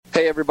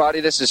Hey everybody,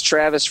 this is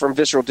Travis from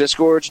Visceral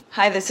Disgorge.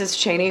 Hi, this is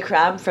Cheney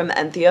Crab from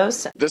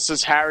Entheos. This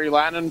is Harry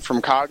Lannon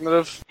from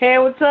Cognitive. Hey,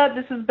 what's up?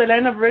 This is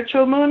Belen of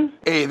Ritual Moon.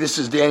 Hey, this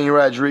is Danny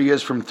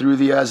Rodriguez from Through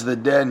the Eyes of the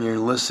Dead, and you're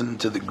listening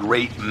to the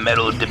Great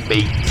Metal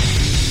Debate.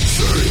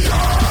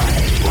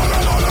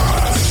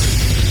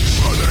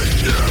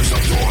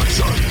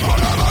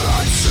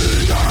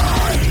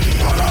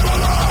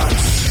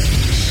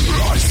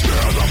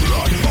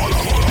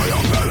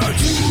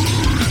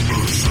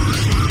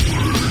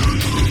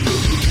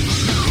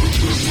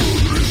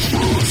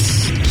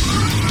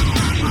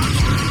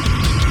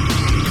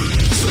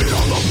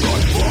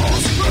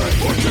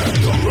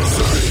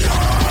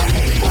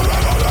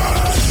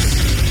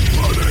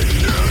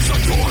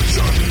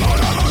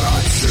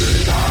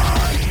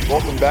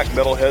 Welcome back,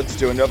 Metalheads,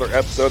 to another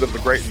episode of the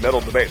Great Metal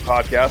Debate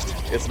Podcast.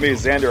 It's me,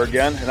 Xander,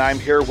 again, and I'm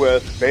here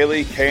with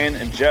Bailey, Kane,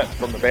 and Jet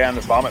from the band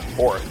Vomit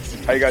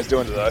Forth. How you guys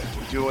doing today?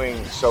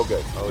 Doing so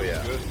good. Oh,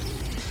 yeah. Good.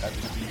 Happy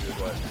to be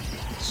here.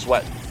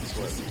 Sweat.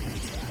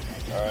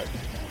 All right.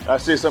 I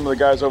see some of the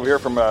guys over here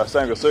from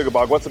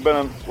Sanguisugabog. What's it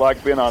been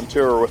like being on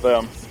tour with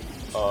them?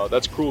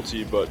 That's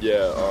Cruelty, but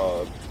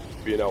yeah,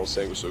 being out with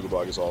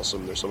Sanguisugabog is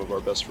awesome. They're some of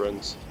our best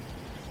friends,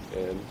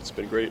 and it's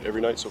been great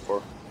every night so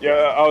far. Yeah,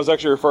 I was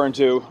actually referring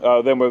to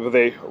them when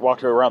they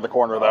walked around the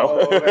corner, though.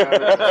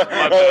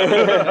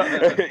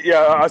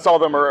 Yeah, I saw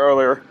them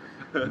earlier.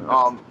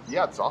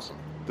 Yeah, it's awesome.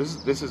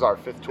 This is our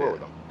fifth tour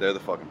with them. They're the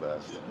fucking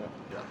best.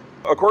 Yeah.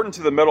 According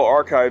to the Metal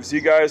Archives,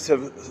 you guys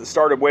have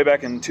started way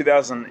back in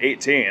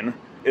 2018.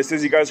 It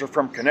says you guys are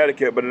from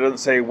Connecticut, but it doesn't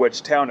say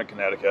which town in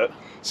Connecticut.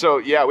 So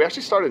yeah, we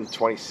actually started in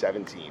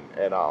 2017,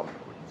 and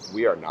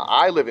we are not.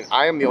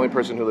 I am the only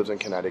person who lives in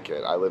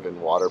Connecticut. I live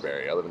in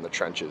Waterbury. I live in the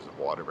trenches of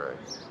Waterbury,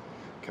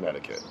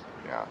 Connecticut.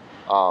 Yeah.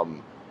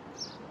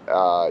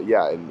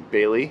 Yeah, and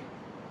Bailey.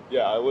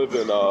 Yeah, I live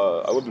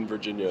in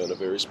Virginia in a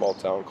very small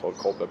town called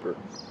Culpeper.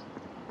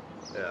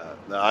 Yeah,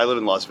 no, I live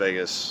in Las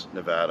Vegas,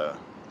 Nevada,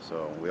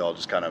 so we all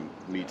just kind of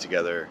meet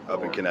together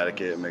up in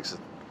Connecticut. It makes it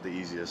the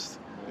easiest.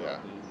 Yeah.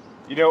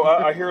 You know,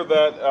 I hear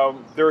that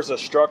there's a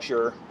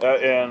structure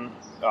in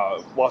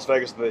Las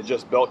Vegas that they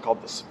just built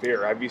called the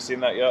Sphere. Have you seen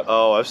that yet?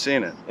 Oh, I've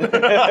seen it.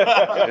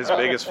 It's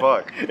big as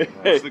fuck.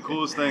 It's the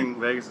coolest thing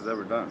Vegas has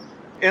ever done.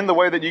 In the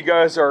way that you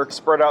guys are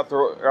spread out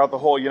throughout the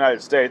whole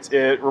United States,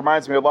 it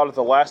reminds me a lot of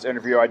the last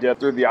interview I did,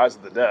 Through the Eyes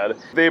of the Dead.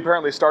 They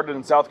apparently started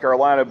in South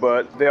Carolina,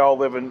 but they all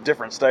live in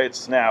different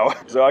states now.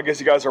 So I guess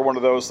you guys are one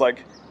of those,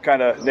 like,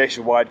 kind of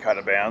nationwide kind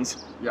of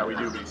bands. Yeah, we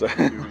do be. We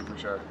do be for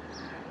sure.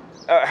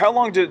 How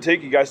long did it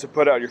take you guys to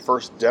put out your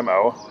first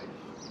demo?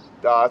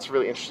 That's a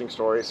really interesting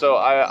story. So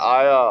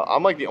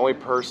I'm like the only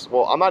person.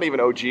 Well, I'm not even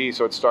OG.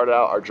 So it started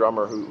out our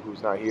drummer,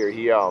 who's not here.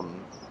 He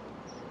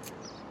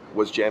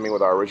was jamming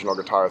with our original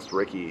guitarist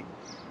Ricky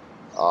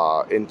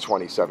in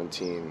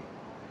 2017,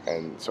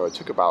 and so it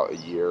took about a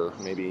year,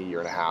 maybe a year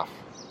and a half,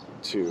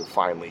 to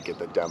finally get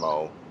the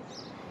demo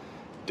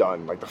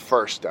done, like the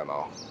first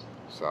demo.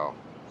 So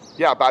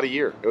yeah, about a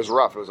year. It was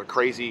rough. It was a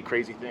crazy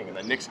thing, and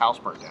then Nick's house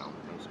burnt down.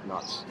 It was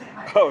nuts.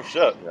 Oh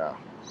shit. Yeah.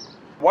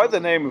 Why the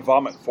name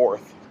Vomit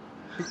Forth?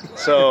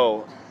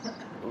 So,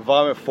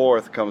 Vomit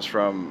Forth comes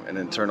from an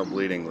Internal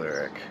Bleeding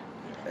lyric,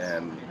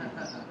 and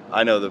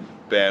I know the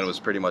band was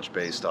pretty much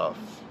based off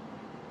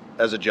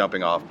as a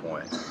jumping off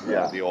point.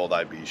 Yeah. The old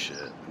IB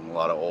shit and a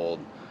lot of old,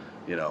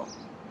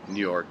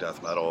 New York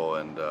death metal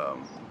and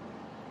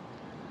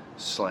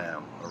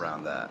slam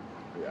around that.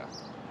 Yeah.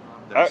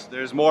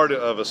 There's more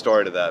of a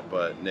story to that,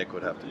 but Nick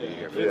would have to be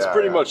here. It's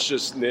pretty much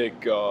just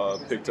Nick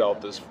picked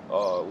out this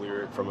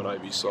lyric from an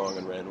IB song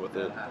and ran with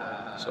it.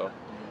 So.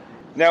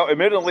 Now,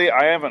 admittedly,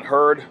 I haven't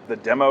heard the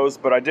demos,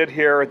 but I did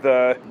hear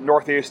the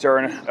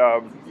Northeastern.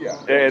 So you've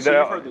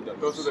heard the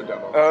demos. Those are the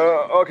demos.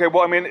 Okay,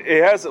 well, I mean,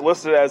 it has it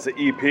listed as an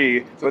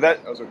EP,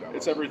 but Those are demos.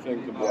 It's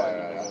everything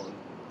combined into one.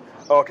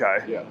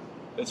 Okay. Yeah.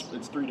 It's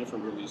 3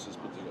 different releases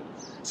put together.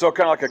 So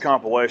kind of like a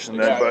compilation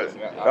then, but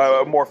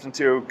morphed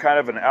into kind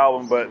of an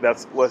album, but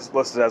that's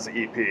listed as an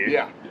EP.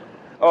 Yeah.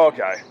 Oh,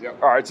 okay.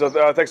 Yep. All right, so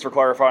thanks for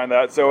clarifying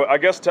that. So I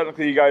guess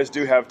technically you guys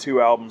do have 2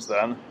 albums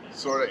then.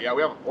 Sort of. Yeah,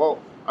 we have. Well,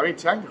 I mean,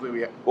 technically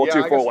we have. Well,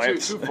 yeah, 2 full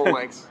lengths. Two full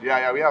lengths.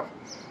 Yeah, we have.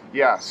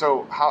 Yeah.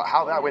 So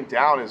how that went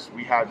down is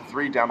we had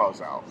 3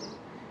 demos out.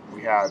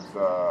 We had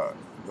the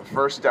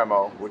first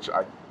demo, which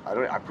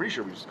I'm pretty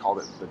sure we just called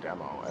it the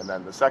demo, and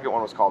then the second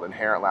one was called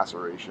Inherent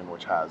Laceration,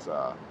 which has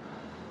the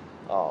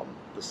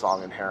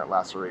song Inherent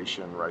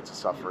Laceration, Rites of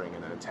Suffering,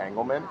 and then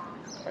Entanglement,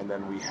 and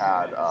then we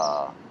had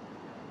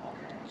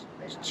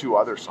 2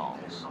 other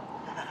songs.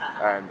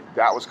 And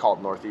that was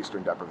called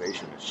Northeastern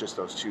Deprivation. It's just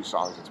those 2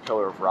 songs. It's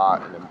Pillar of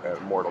Rot and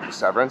Immortal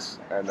Disseverance.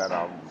 And then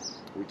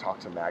we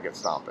talked to Maggot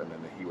Stomp, and then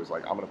he was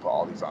like, I'm going to put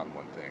all these on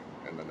one thing.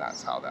 And then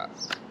that's how that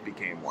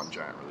became one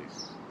giant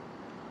release.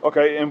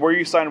 Okay, and were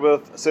you signed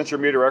with Century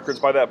Media Records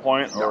by that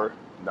point? No, or?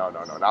 No,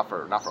 not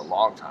for a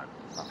long time.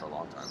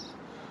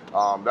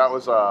 That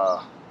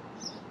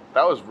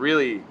was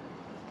really,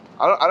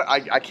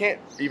 I can't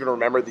even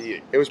remember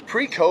it was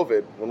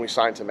pre-COVID when we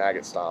signed to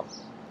Maggot Stomp.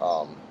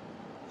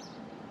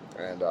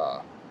 And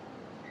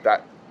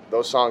that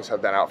those songs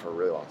have been out for a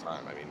really long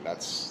time. I mean,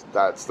 that's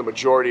the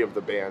majority of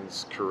the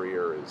band's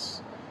career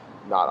is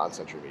not on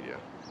Century Media.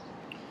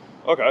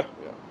 Okay.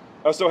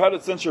 Yeah. So how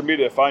did Century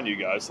Media find you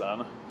guys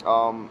then?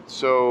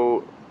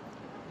 So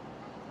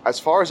as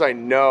far as I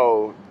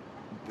know,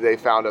 they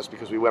found us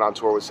because we went on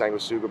tour with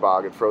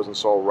Sanguisugabogg and Frozen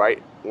Soul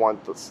right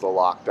once the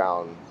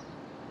lockdown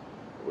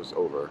was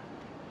over.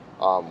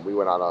 We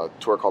went on a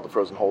tour called the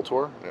Frozen Hole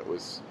Tour, and it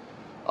was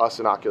us,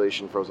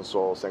 Inoculation, Frozen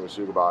Soul,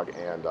 Sanguisugabogg,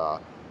 and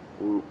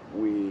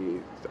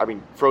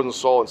Frozen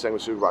Soul and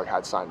Sanguisugabogg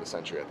had signed to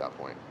Century at that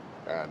point.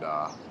 And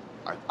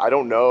I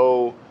don't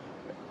know,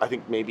 I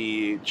think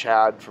maybe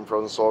Chad from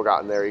Frozen Soul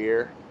got in their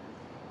ear,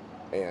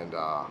 and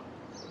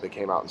they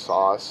came out and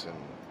saw us and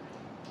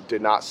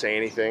did not say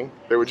anything.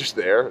 They were just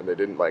there, and they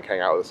didn't like hang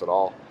out with us at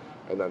all.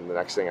 And then the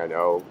next thing I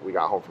know, we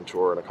got home from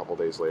tour, and a couple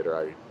days later,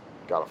 I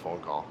got a phone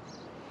call.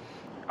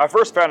 I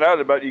first found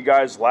out about you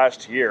guys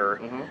last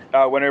year,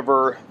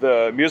 whenever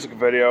the music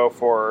video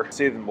for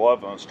Seething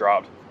Malevolence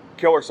dropped.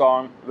 Killer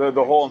song. The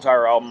whole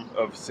entire album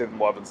of Seething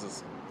Malevolence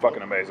is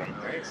fucking amazing.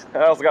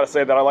 I also got to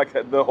say that I like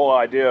the whole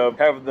idea of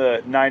having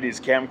the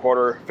 90s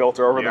camcorder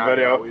filter over the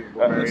video.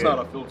 It's not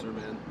a filter,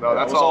 man. No,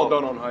 that's all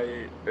done on High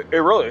 8. It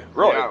really?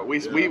 Yeah,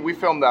 we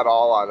filmed that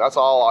all on. That's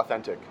all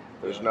authentic.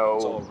 There's no.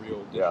 It's all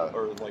real.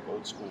 Or like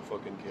old school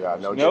fucking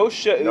cameras. Yeah, no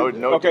shit. No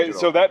okay, digital.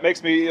 so that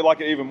makes me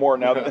like it even more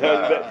now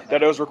that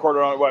it was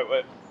recorded on. What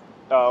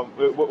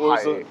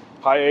was it?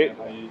 High 8.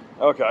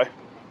 Okay.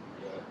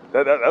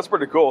 That's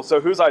pretty cool.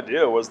 So whose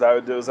idea was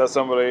that? Was that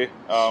somebody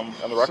on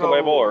the record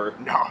label or?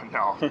 No.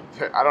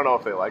 I don't know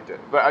if they liked it,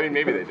 but I mean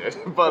maybe they did.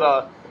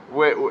 But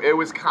it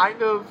was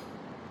kind of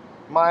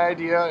my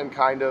idea and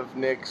kind of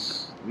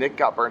Nick's. Nick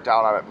got burnt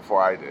out on it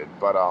before I did,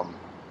 but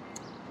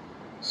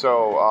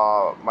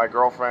so my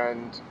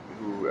girlfriend,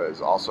 who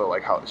is also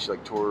like how she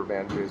like tour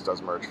manages,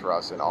 does merch for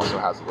us, and also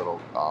has a little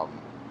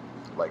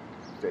like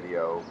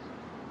video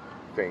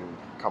thing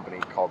company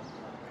called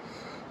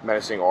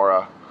Menacing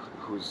Aura,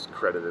 who's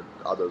credited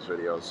on those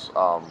videos.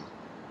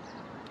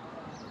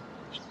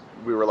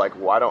 We were like,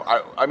 why don't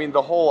I mean,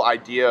 the whole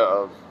idea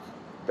of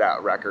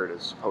that record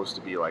is supposed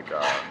to be like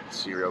a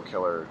serial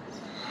killer,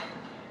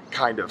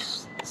 kind of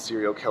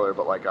serial killer,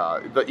 but like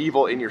the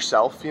evil in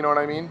yourself, you know what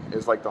I mean?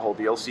 Is like the whole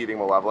deal, seething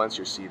malevolence,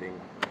 you're seething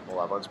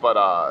malevolence. But,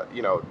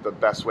 you know, the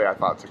best way I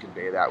thought to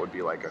convey that would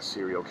be like a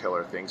serial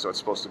killer thing. So it's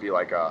supposed to be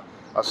like a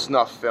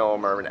snuff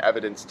film or an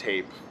evidence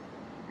tape,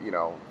 you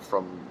know,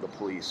 from the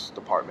police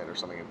department or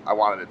something. I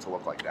wanted it to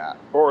look like that.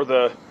 Or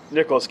the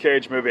Nicolas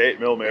Cage movie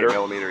 8mm.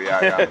 8mm,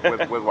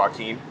 yeah. with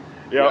Joaquin.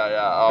 Yep.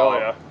 Yeah. Hell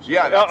yeah.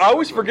 Yeah. I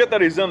always forget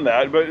that he's in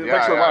that, but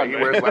thanks for reminding me.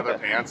 He wears leather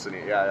pants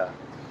and Yeah,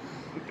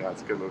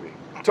 it's a good movie.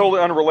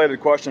 Totally unrelated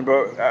question,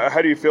 but how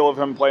do you feel of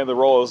him playing the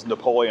role as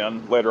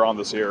Napoleon later on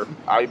this year?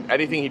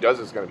 Anything he does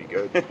is going to be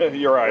good.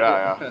 You're right.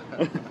 Yeah.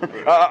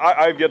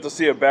 I've yet to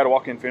see a bad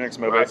Joaquin Phoenix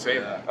movie. Right,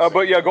 same.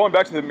 But yeah, going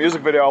back to the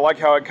music video, I like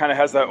how it kind of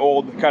has that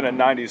old kind of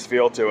 90s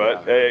feel to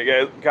it.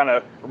 It kind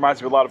of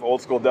reminds me of a lot of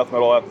old school death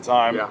metal at the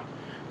time. Yeah.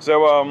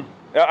 So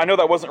I know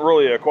that wasn't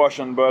really a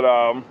question,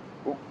 but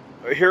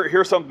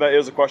here's something that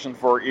is a question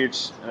for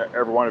each and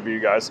every one of you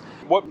guys.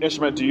 What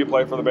instrument do you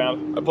play for the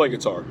band? I play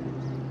guitar.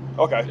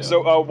 Okay, Yeah.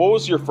 So what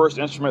was your first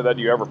instrument that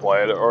you ever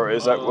played, or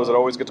was it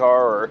always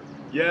guitar? Or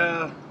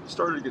Yeah,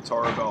 started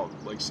guitar about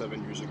like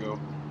 7 years ago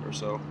or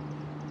so.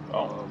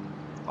 I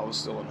was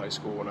still in high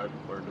school when I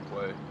learned to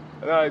play,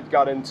 and then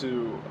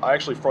I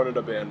actually fronted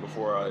a band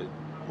before I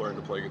learned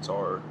to play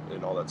guitar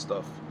and all that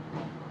stuff.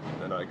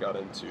 And then I got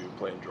into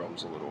playing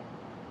drums a little.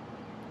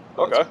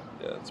 Okay.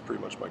 That's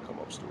pretty much my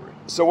come-up story.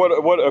 So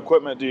what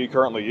equipment do you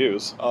currently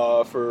use?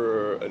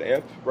 For an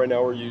amp, right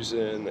now we're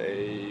using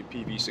a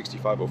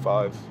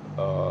PV6505.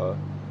 I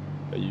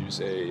use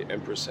a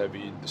Empress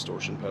Heavy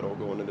distortion pedal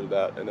going into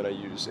that, and then I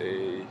use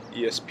a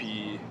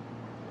ESP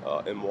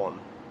M1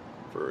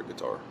 for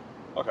guitar.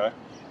 Okay.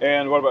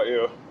 And what about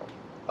you?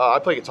 I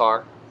play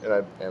guitar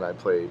and I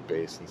play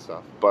bass and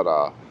stuff. But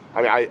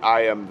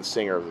I am the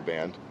singer of the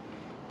band.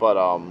 But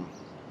I'm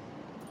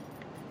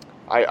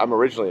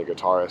originally a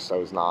guitarist. I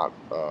was not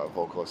a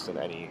vocalist in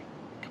any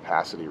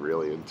capacity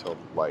really until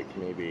like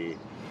maybe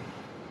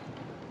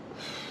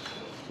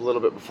a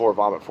little bit before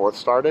Vomit Forth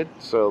started.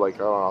 So like I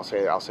don't know,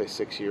 I'll say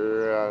 6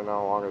 years.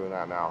 No, longer than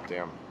that now.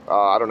 Damn.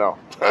 I don't know.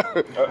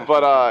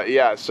 But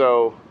yeah.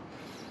 So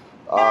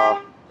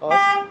that's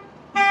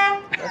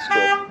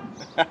cool.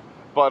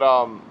 But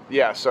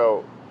yeah.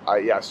 So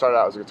I started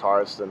out as a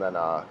guitarist and then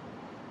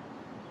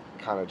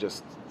kind of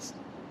just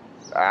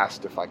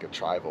asked if I could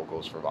try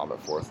vocals for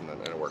Vomit Forth, and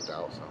it worked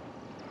out. So,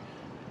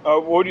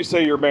 what would you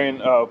say your main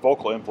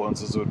vocal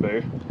influences would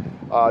be?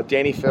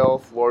 Danny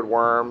Filth, Lord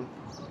Worm,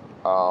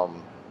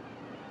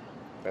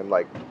 and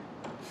like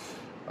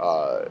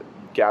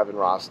Gavin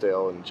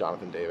Rossdale and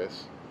Jonathan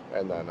Davis,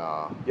 and then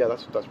yeah,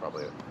 that's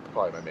probably it.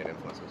 Probably my main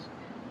influences.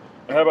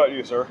 And how about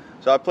you, sir?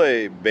 So I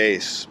play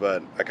bass,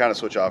 but I kind of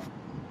switch off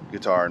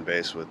guitar and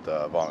bass with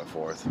Vomit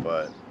Forth.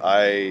 But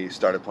I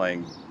started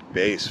playing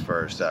bass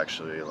first,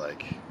 actually,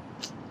 like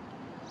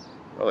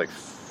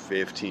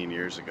 15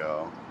 years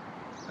ago,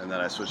 and then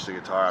I switched to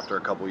guitar after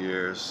a couple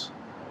years.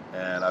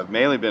 And I've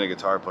mainly been a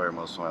guitar player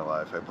most of my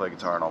life. I play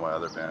guitar in all my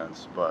other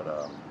bands,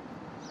 but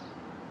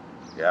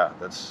yeah,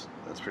 that's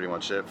pretty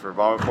much it. For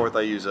Vomit Forth,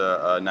 I use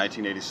a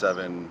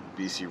 1987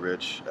 BC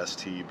Rich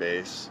ST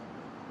bass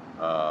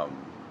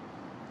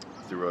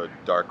through a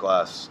Dark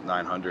Glass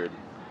 900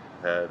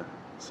 head.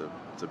 It's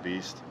a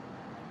beast.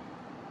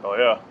 Oh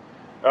yeah,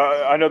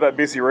 I know that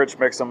BC Rich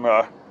makes some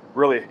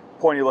really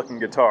pointy-looking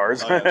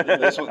guitars. Oh, yeah.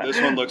 This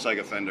one looks like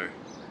a Fender.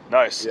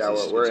 Nice. Yeah,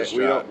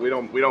 we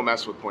don't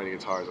mess with pointy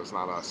guitars. That's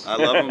not us. I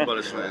love them, but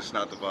it's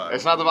not the vibe.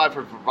 It's not the vibe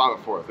for Vomit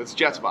Forth. It's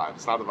Jet's vibe.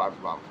 It's not the vibe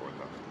for Vomit Forth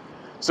though.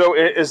 So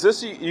is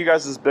this you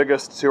guys'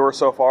 biggest tour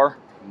so far?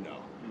 No.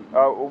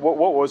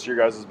 What was your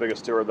guys'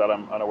 biggest tour that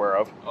I'm unaware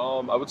of?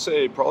 I would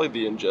say probably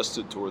the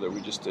Ingested tour that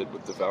we just did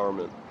with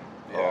Devourment.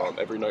 Yeah.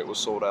 Every night was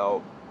sold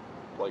out,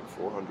 like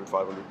 400,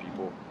 500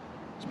 people.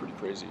 It's pretty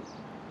crazy.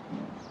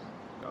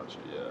 Gotcha,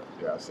 yeah.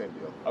 Yeah, same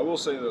deal. I will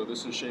say, though,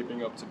 this is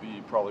shaping up to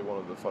be probably one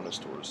of the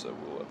funnest tours that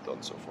we'll have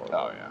done so far.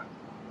 Oh, yeah.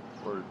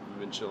 We've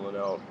been chilling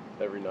out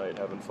every night,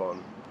 having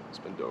fun. It's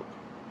been dope.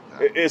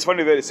 It's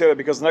funny that you say that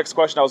because the next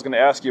question I was going to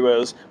ask you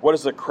is, what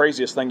is the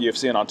craziest thing you've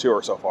seen on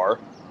tour so far?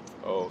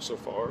 Oh, so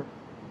far?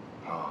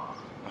 I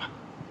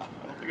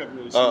don't think I've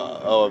really seen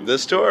of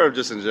this tour or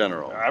just in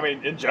general? I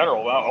mean, in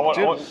general. What's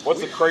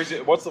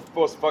the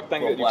most fuck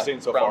thing that you've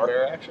seen so far?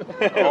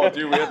 Oh,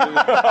 dude, we had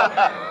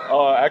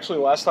to... actually,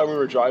 last time we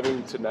were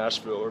driving to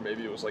Nashville, or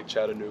maybe it was like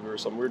Chattanooga or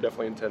something, we were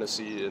definitely in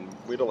Tennessee, and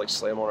we had to like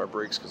slam on our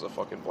brakes because a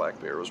fucking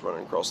black bear was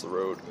running across the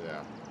road.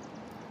 Yeah.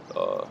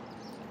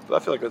 But I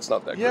feel like that's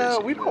not that crazy. Yeah,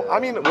 we don't. I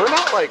mean, we're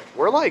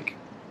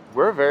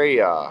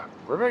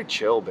a very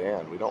chill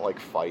band. We don't like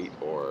fight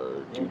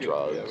or do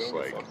drugs. Yeah, we don't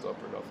like get fucked up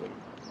or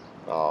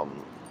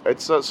nothing.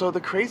 It's so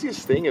the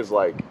craziest thing is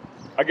like.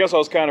 I guess I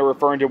was kind of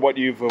referring to what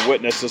you've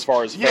witnessed as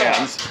far as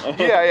fans.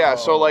 Yeah.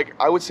 So like,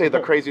 I would say the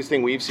craziest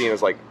thing we've seen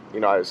is like,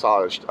 I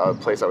saw a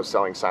place that was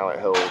selling Silent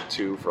Hill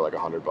 2 for like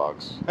 $100.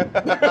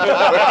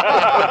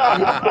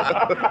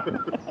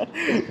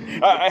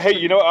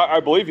 Hey, I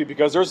believe you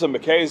because there's some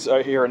McKay's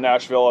here in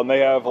Nashville, and they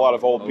have a lot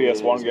of old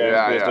PS1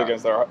 games. PS2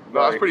 games that are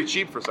no, that's pretty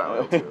cheap for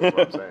Silent Hill 2.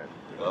 That's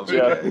what I'm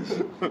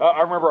saying.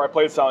 I remember I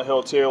played Silent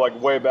Hill 2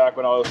 like way back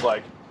when I was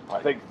like, I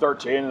think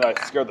 13, and I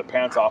scared the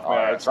pants off me.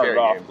 I turned it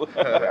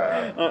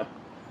off.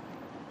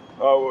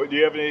 Oh, do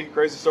you have any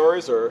crazy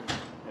stories or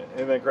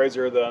anything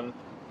crazier than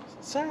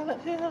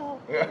Silent Hill?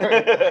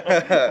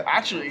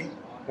 Actually,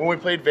 when we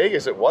played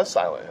Vegas, it was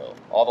Silent Hill.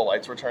 All the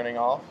lights were turning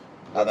off.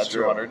 That's that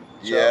true. 200.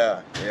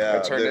 Yeah.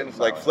 It turned into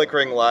like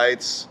flickering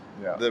lights.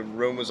 Yeah. The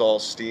room was all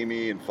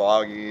steamy and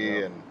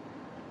foggy, and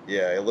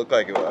yeah, it looked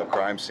like a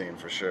crime scene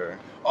for sure.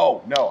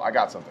 Oh, no, I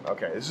got something.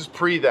 Okay, this is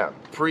pre-them.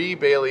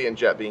 Pre-Bailey and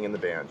Jet being in the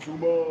band.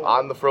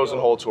 On the Frozen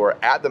Hole tour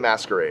at the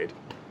Masquerade,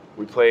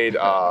 we played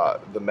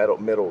the middle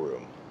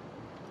room.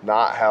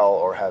 Not Hell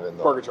or Heaven.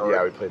 Purgatory.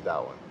 Yeah, we played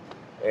that one.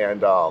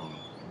 And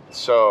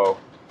so,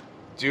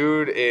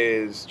 dude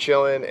is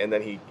chilling, and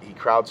then he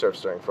crowd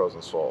surfs during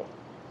Frozen Soul.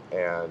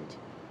 And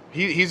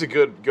he's a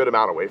good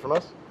amount away from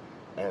us.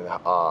 And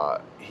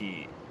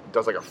he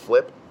does like a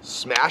flip,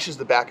 smashes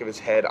the back of his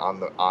head on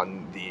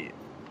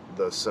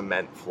the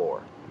cement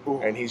floor. Ooh.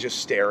 And he's just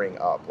staring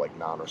up, like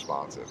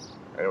non-responsive.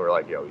 And we're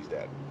like, yo, he's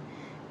dead.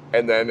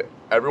 And then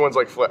everyone's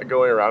like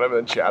going around him, and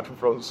then Chad from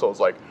Frozen Soul's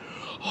like,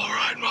 all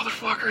right,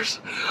 motherfuckers,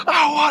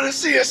 I want to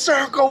see a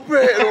circle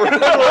pit. And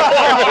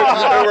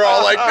we're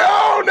all like,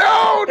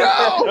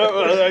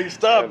 no.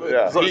 Stop.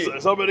 Yeah.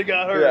 Somebody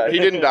got hurt. Yeah, he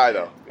didn't die,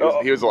 though.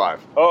 He was alive.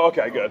 Oh,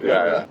 okay, good.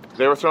 Yeah.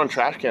 They were throwing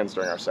trash cans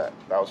during our set.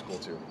 That was cool,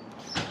 too.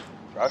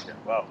 Trash can?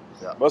 Wow.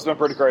 Yeah. Must have been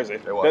pretty crazy.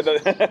 It was.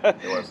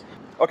 It was.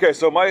 Okay,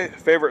 so my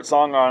favorite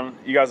song on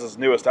you guys'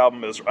 newest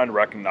album is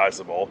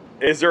Unrecognizable.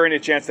 Is there any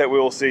chance that we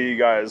will see you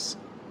guys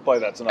play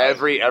that tonight?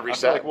 Every I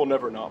set. feel like we'll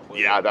never not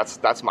play. Yeah, it.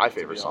 that's my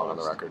favorite song on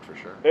the record for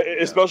sure.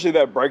 Especially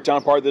that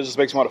breakdown part that just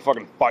makes me want to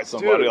fucking fight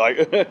somebody.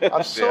 Dude,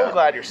 I'm so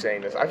glad you're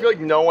saying this. I feel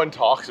like no one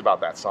talks about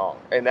that song,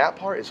 and that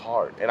part is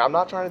hard. And I'm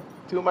not trying to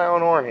toot my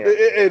own horn here.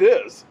 It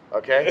is.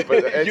 Okay,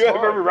 but it's you have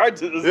hard. every right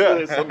to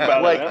say something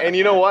about like, it. And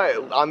you know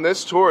what? On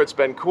this tour, it's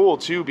been cool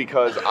too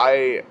because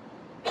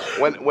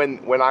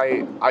when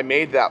I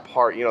made that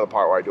part, the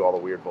part where I do all the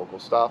weird vocal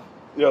stuff.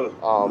 Yeah.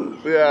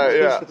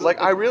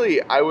 Like I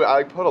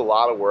put a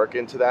lot of work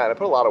into that, and I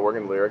put a lot of work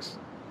in lyrics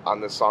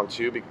on this song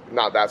too.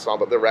 Not that song,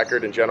 but the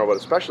record in general, but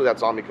especially that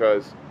song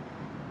because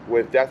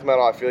with death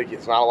metal, I feel like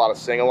it's not a lot of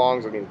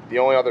sing-alongs. I mean, the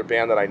only other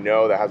band that I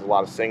know that has a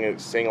lot of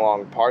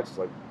sing-along parts is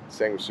like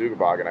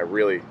Sanguisugabogg, and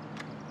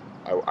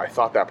I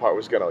thought that part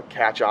was gonna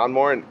catch on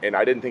more, and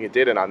I didn't think it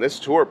did. And on this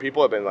tour,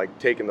 people have been like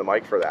taking the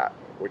mic for that,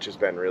 which has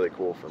been really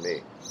cool for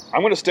me.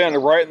 I'm gonna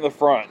stand right in the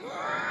front,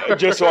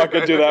 just so I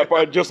could do that,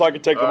 but just so I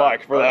could take the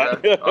mic for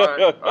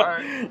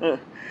that.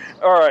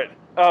 All right.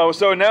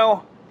 So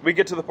now we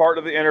get to the part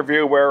of the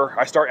interview where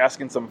I start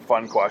asking some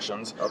fun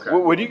questions. Okay.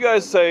 Would you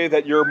guys say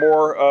that you're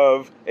more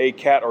of a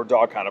cat or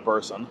dog kind of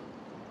person?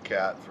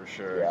 Cat for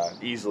sure. Yeah,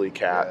 easily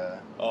cat. Yeah.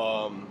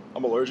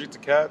 I'm allergic to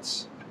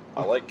cats.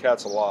 I like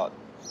cats a lot.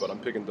 but I'm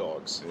picking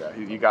dogs. Yeah,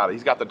 you got it.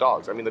 He's got the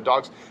dogs. I mean, the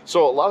dogs.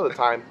 So a lot of the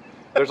time,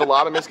 there's a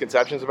lot of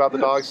misconceptions about the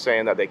dogs,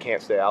 saying that they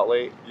can't stay out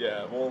late.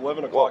 Yeah, well,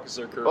 11 o'clock is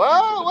their curfew for the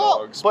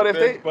dogs. But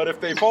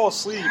if they fall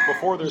asleep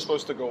before they're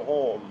supposed to go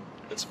home,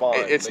 it's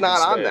fine. It's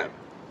not on them.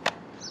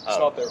 It's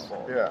not their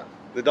fault. Yeah.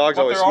 The dogs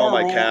But always there smell are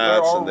my rules-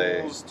 cats there are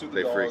and rules to the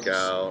they freak dogs.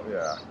 out.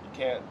 Yeah.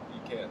 You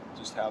can't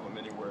just have them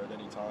anywhere at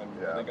any time.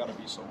 Yeah. They got to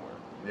be somewhere.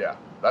 Yeah,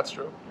 that's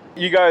true.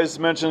 You guys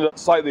mentioned a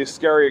slightly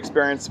scary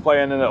experience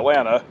playing in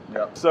Atlanta.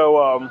 Yep.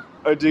 So,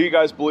 do you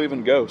guys believe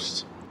in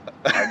ghosts?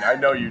 I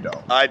know you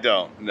don't. I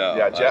don't. No.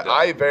 Yeah, don't.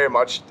 I very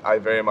much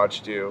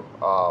do.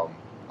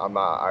 I'm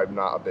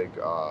not a big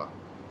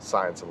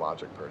science and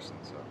logic person.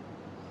 So.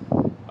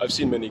 I've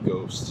seen many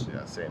ghosts.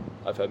 Yeah, same.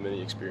 I've had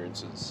many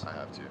experiences. I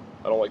have too.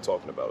 I don't like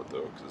talking about it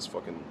though, because it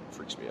fucking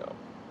freaks me out.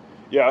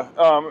 Yeah.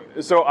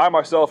 So I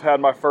myself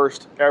had my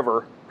first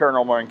ever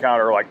paranormal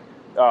encounter like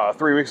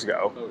 3 weeks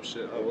ago. Oh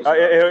shit!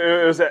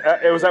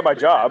 It was at my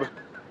job,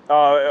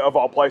 of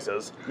all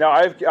places. Now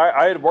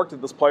I had worked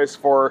at this place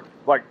for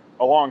like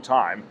a long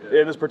time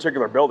in this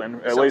particular building,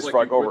 at least for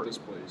like you over. quit this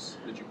place.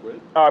 Did you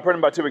quit? I put in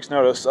about 2 weeks'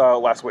 notice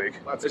last week.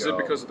 Is it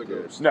because of the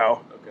ghost?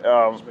 No.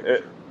 Okay. Just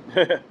making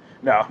sure.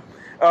 No.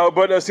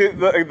 But see,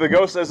 the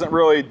ghost isn't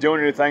really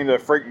doing anything to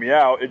freak me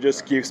out. It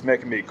just keeps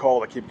making me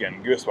cold. I keep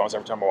getting goosebumps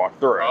every time I walk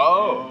through it.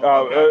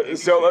 Oh.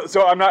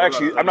 So I'm not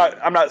actually I'm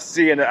not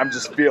seeing it. I'm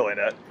just feeling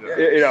it.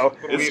 You know.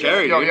 It's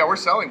scary. Yeah, we're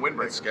selling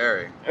windbreakers. It's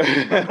scary.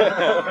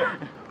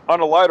 On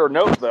a lighter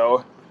note,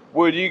 though,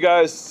 would you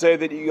guys say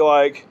that you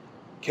like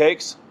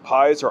cakes,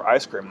 pies, or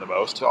ice cream the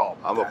most? Oh,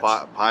 I'm a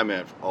pie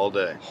man all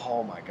day.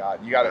 Oh my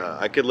God, you gotta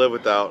I could live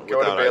without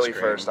go to ice Bailey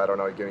cream. first. I don't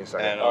know. Give me a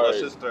second. And All let's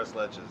right. just throw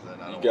sledges. Then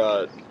I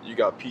don't You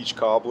got peach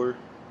cobbler.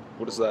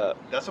 What is that?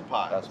 That's a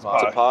pie. That's It's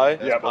a pie.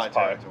 That's Yeah, pie that's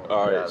pie. territory.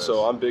 All right, Yeah, it so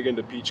is. I'm big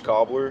into peach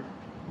cobbler,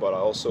 but I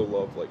also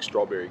love like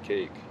strawberry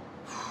cake,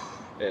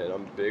 and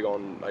I'm big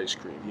on ice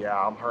cream. Yeah,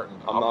 I'm hurting.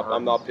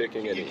 I'm not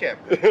picking any. You can't.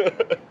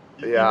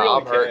 Yeah,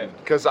 really I'm hurting can't.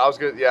 because I was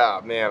good.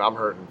 Yeah, man, I'm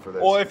hurting for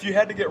this. Well, if you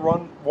had to get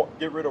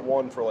rid of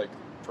one for like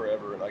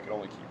forever, and I could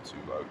only keep two,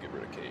 I would get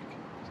rid of cake.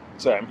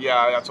 Same.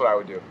 Yeah, that's what I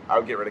would do. I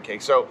would get rid of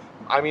cake. So,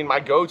 I mean,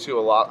 my go-to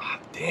a lot.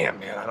 Damn,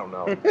 man, I don't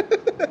know.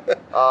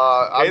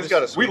 Kate's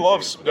got a sweet We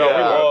love. tooth.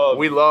 No,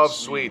 we love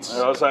sweets. You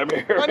know, same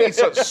here. I need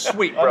something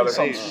sweet, I need brother.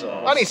 something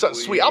I need something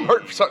sweet. I'm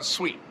hurting for something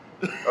sweet.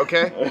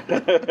 Okay. You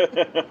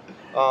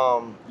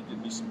give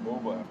me some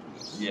boba after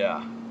this.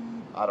 Yeah.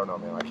 I don't know,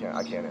 man. I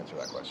can't answer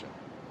that question.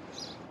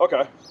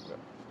 Okay.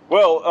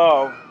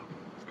 Well,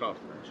 Yeah.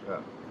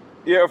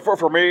 yeah,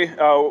 for me,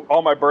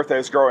 all my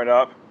birthdays growing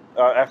up,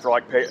 after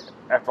like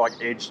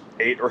age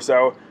 8 or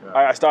so, Yeah.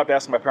 I stopped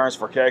asking my parents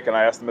for cake, and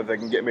I asked them if they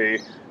can get me,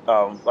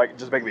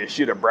 just make me a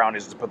sheet of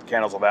brownies to put the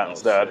candles on that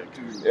instead.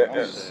 Dude, Yeah,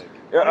 brownies.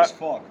 yeah. Brownies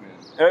fuck, man.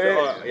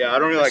 Yeah, I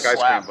don't really like ice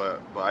Slap. cream,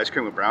 but ice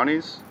cream with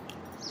brownies,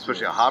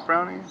 especially a hot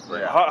brownie,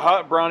 like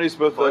Hot brownies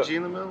with fudgy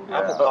in the middle.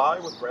 Apple pie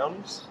with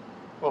brownies.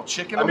 A little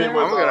chicken. I in mean, there?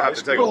 with, I'm gonna have ice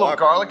to take Put a a little walk.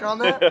 garlic on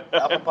that.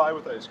 Apple pie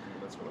with ice cream.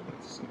 That's what I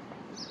meant to say.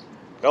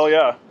 Hell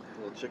yeah. A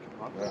little chicken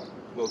hot Yeah.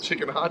 Little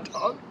chicken hot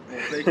dog.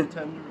 Bacon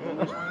tender.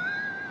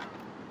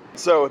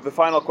 So the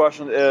final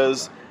question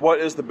is, what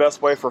is the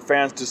best way for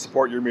fans to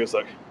support your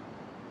music?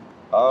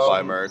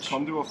 Buy merch.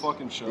 Come to a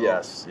fucking show.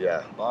 Yes.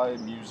 Yeah. Buy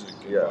music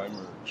and Yeah. buy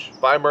merch.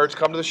 Buy merch.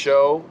 Come to the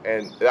show,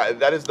 and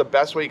that is the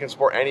best way you can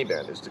support any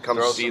band is to come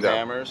Throw see some them.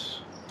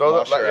 hammers. Throw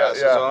Mosh your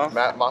asses off.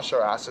 Mosh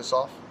our asses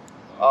off.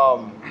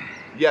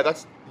 Yeah,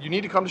 you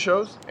need to come to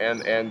shows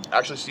and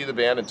actually see the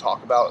band and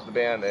talk about the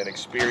band and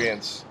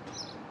experience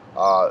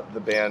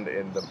the band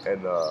in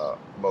the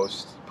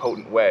most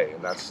potent way,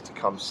 and that's to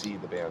come see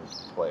the band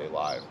play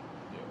live.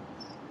 Yeah.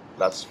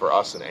 That's for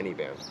us in any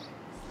band.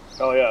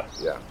 Hell yeah.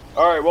 Yeah.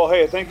 All right. Well,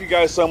 hey, thank you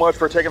guys so much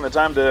for taking the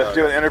time to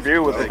do an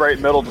interview with the Great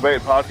Metal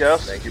Debate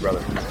Podcast. Thank you, brother.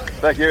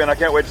 Thank you, and I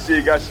can't wait to see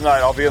you guys tonight.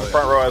 I'll be in the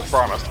front row as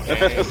promised.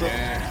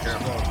 Amen.